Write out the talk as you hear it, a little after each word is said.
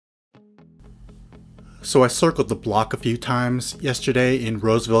So I circled the block a few times yesterday in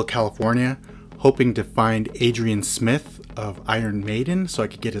Roseville, California, hoping to find Adrian Smith of Iron Maiden so I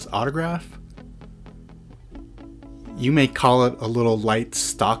could get his autograph. You may call it a little light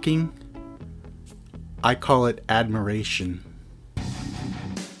stalking. I call it admiration.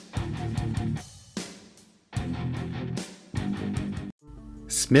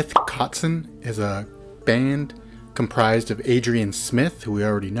 Smith Kotzen is a band comprised of Adrian Smith, who we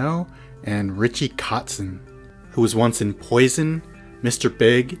already know, and Richie Kotzen, who was once in Poison, Mr.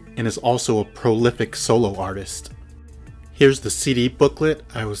 Big, and is also a prolific solo artist. Here's the CD booklet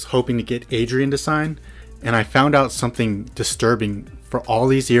I was hoping to get Adrian to sign, and I found out something disturbing. For all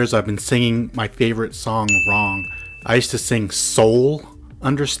these years I've been singing my favorite song wrong. I used to sing soul,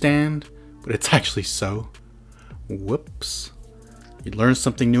 understand, but it's actually so. Whoops. You learn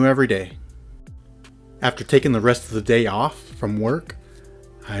something new every day. After taking the rest of the day off from work,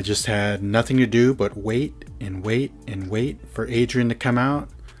 I just had nothing to do but wait and wait and wait for Adrian to come out.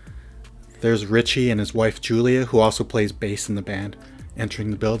 There's Richie and his wife Julia, who also plays bass in the band,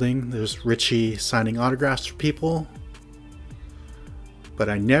 entering the building. There's Richie signing autographs for people. But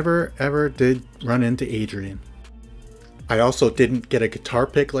I never ever did run into Adrian. I also didn't get a guitar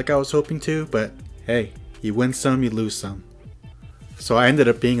pick like I was hoping to, but hey, you win some, you lose some. So I ended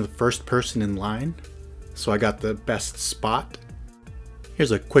up being the first person in line, so I got the best spot.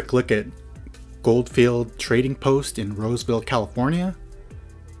 Here's a quick look at Goldfield Trading Post in Roseville, California.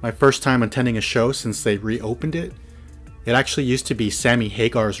 My first time attending a show since they reopened it. It actually used to be Sammy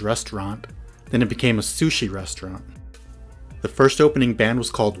Hagar's restaurant, then it became a sushi restaurant. The first opening band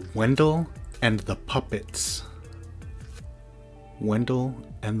was called Wendell and the Puppets. Wendell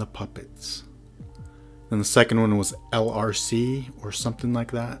and the Puppets. Then the second one was LRC or something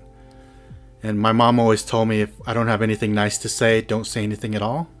like that. And my mom always told me if I don't have anything nice to say, don't say anything at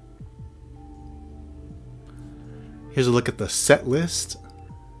all. Here's a look at the set list.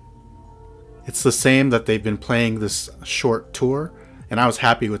 It's the same that they've been playing this short tour, and I was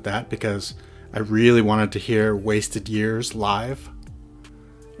happy with that because I really wanted to hear Wasted Years live,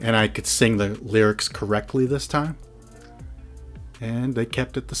 and I could sing the lyrics correctly this time. And they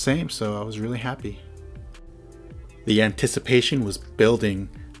kept it the same, so I was really happy. The anticipation was building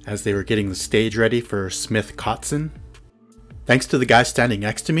as they were getting the stage ready for Smith Kotzen. Thanks to the guy standing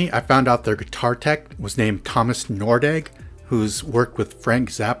next to me, I found out their guitar tech was named Thomas Nordegg, who's worked with Frank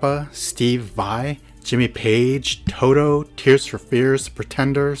Zappa, Steve Vai, Jimmy Page, Toto, Tears for Fears,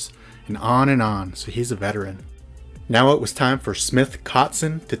 Pretenders, and on, so he's a veteran. Now it was time for Smith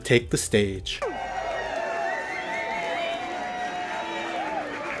Kotzen to take the stage.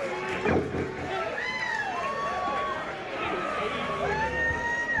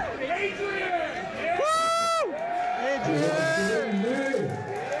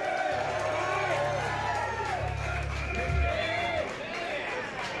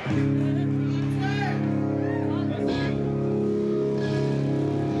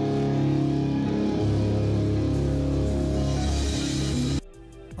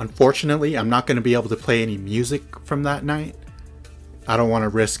 Unfortunately, I'm not going to be able to play any music from that night. I don't want to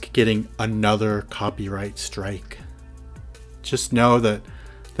risk getting another copyright strike. Just know that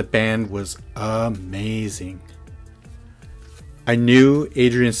the band was amazing. I knew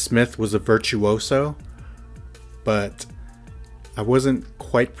Adrian Smith was a virtuoso, but I wasn't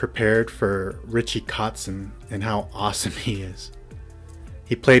quite prepared for Richie Kotzen and how awesome he is.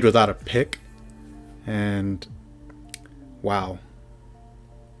 He played without a pick, and wow.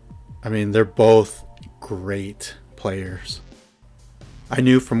 I mean, they're both great players. I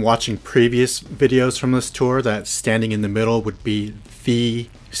knew from watching previous videos from this tour that standing in the middle would be the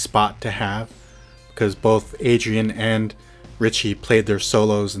spot to have, because both Adrian and Richie played their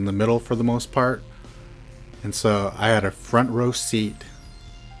solos in the middle for the most part, and so I had a front row seat.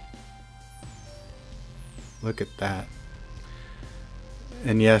 Look at that.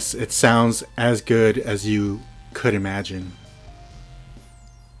 And yes, it sounds as good as you could imagine.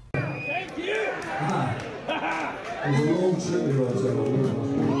 It was a long trip we guys had.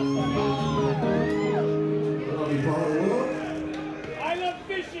 I love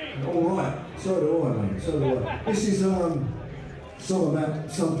fishing! Alright, so do I, mate, so do I. This is a song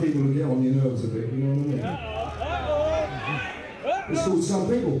about some people who get on your nerves a bit, you know what I mean? It's called Some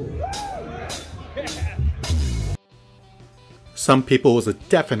People. Some People was a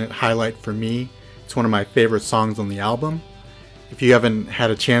definite highlight for me. It's one of my favorite songs on the album. If you haven't had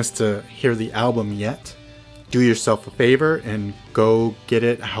a chance to hear the album yet, do yourself a favor and go get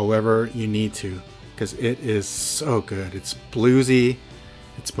it however you need to, because it is so good. It's bluesy,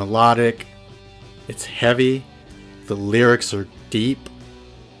 it's melodic, it's heavy, the lyrics are deep.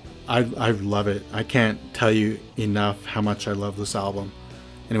 I love it. I can't tell you enough how much I love this album.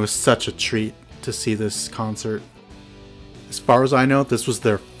 And it was such a treat to see this concert. As far as I know, this was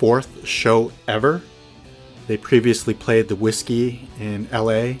their 4th show ever. They previously played the Whiskey in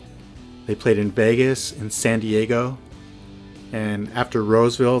LA. They played in Vegas, in San Diego. And after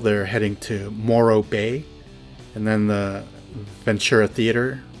Roseville, they're heading to Morro Bay. And then the Ventura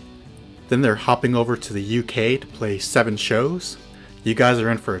Theater. Then they're hopping over to the UK to play 7 shows. You guys are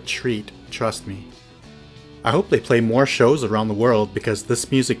in for a treat, trust me. I hope they play more shows around the world because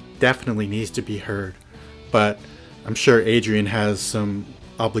this music definitely needs to be heard. But I'm sure Adrian has some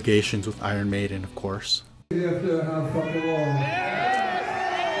obligations with Iron Maiden, of course. After how fucking long.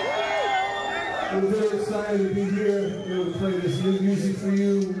 We're very excited to be here, to play this new music for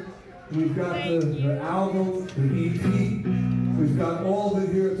you. We've got the album, the EP. We've got all of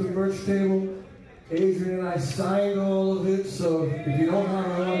it here at the merch table. Adrian and I signed all of it, so if you don't have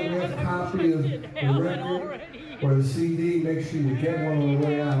an autographed copy of the record or the CD, make sure you get one on the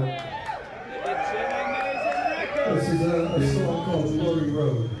way out. This is a song called Glory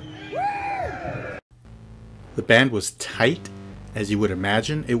Road. The band was tight, as you would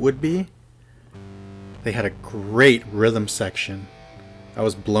imagine it would be. They had a great rhythm section. I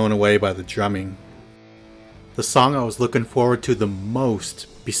was blown away by the drumming. The song I was looking forward to the most,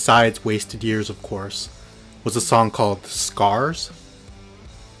 besides Wasted Years of course, was a song called Scars.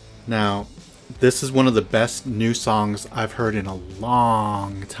 Now, this is one of the best new songs I've heard in a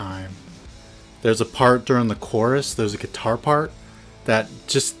long time. There's a part during the chorus, there's a guitar part, that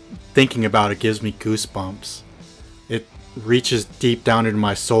just thinking about it gives me goosebumps. It reaches deep down into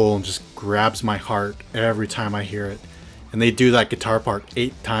my soul and just grabs my heart every time I hear it. And they do that guitar part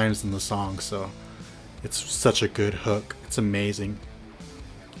 8 times in the song, so it's such a good hook. It's amazing.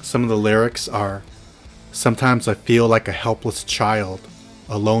 Some of the lyrics are, "Sometimes I feel like a helpless child,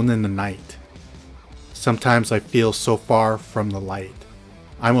 alone in the night. Sometimes I feel so far from the light.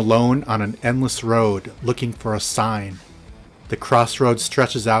 I'm alone on an endless road looking for a sign. The crossroad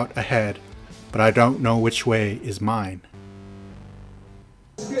stretches out ahead, but I don't know which way is mine."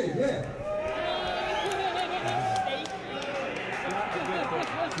 Good, yeah.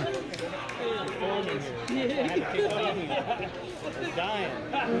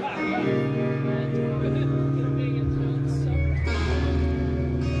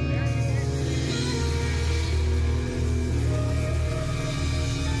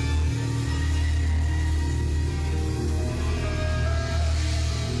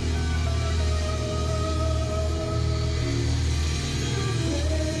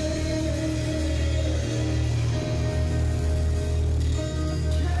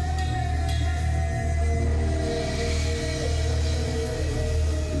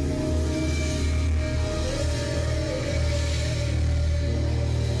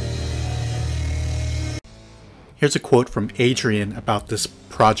 Here's a quote from Adrian about this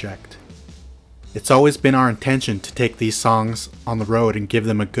project. "It's always been our intention to take these songs on the road and give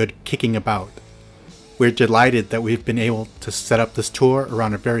them a good kicking about. We're delighted that we've been able to set up this tour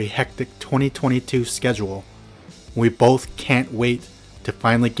around a very hectic 2022 schedule. We both can't wait to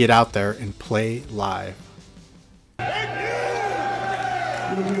finally get out there and play live."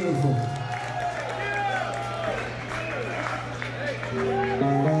 Beautiful.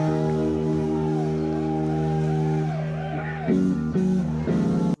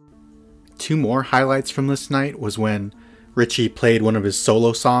 2 more highlights from this night was when Richie played one of his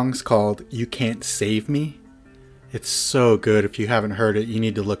solo songs called "You Can't Save Me." It's so good. If you haven't heard it, you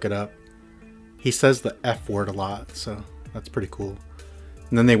need to look it up. He says the F word a lot, so that's pretty cool.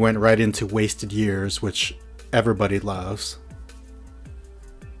 And then they went right into Wasted Years, which everybody loves.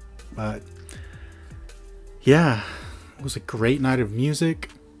 But yeah, it was a great night of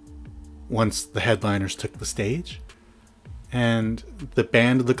music once the headliners took the stage. And the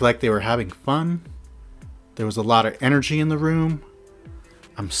band looked like they were having fun. There was a lot of energy in the room.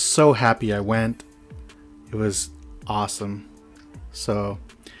 I'm so happy I went. It was awesome. So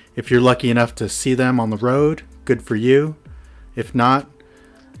if you're lucky enough to see them on the road, good for you. If not,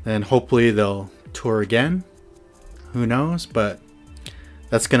 then hopefully they'll tour again. Who knows? But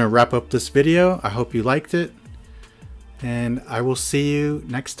that's going to wrap up this video. I hope you liked it. And I will see you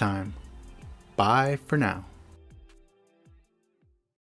next time. Bye for now.